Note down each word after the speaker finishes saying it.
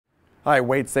Hi,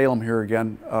 Wade Salem here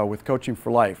again with Coaching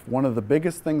for Life. One of the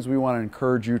biggest things we want to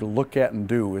encourage you to look at and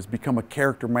do is become a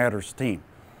Character Matters team.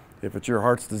 If it's your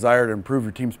heart's desire to improve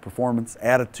your team's performance,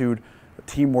 attitude,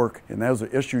 teamwork, and those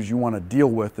are issues you want to deal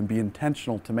with and be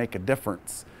intentional to make a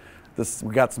difference,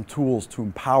 we got some tools to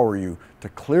empower you to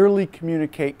clearly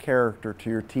communicate character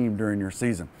to your team during your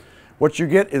season. What you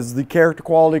get is the Character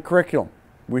Quality Curriculum.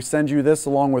 We send you this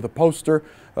along with a poster,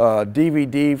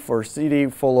 DVD or CD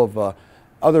full of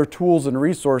other tools and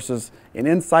resources, and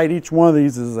inside each one of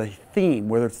these is a theme,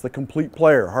 whether it's the complete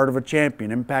player, heart of a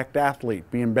champion, impact athlete,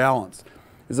 being balanced,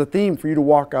 is a theme for you to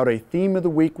walk out a theme of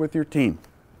the week with your team.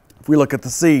 If we look at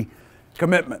the C,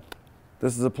 commitment.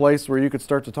 This is a place where you could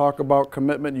start to talk about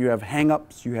commitment. You have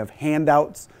hang-ups, you have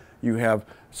handouts, you have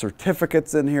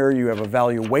certificates in here, you have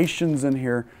evaluations in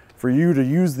here for you to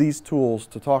use these tools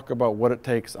to talk about what it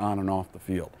takes on and off the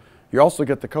field. You also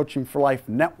get the Coaching for Life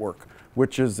Network,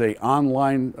 which is an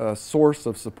online source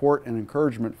of support and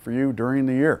encouragement for you during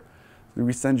the year.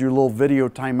 We send you little video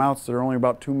timeouts that are only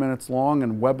about 2 minutes long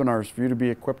and webinars for you to be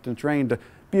equipped and trained to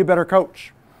be a better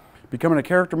coach. Becoming a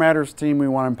Character Matters team, we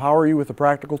want to empower you with a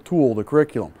practical tool, the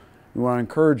curriculum. We want to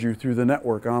encourage you through the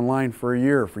network online for a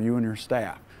year for you and your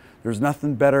staff. There's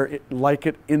nothing better like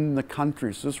it in the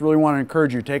country. So just really want to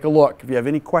encourage you, take a look. If you have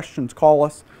any questions, call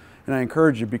us. And I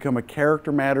encourage you to become a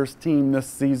Character Matters team this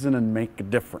season and make a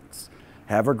difference.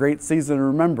 Have a great season, and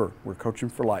remember, we're coaching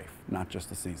for life, not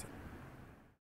just a season.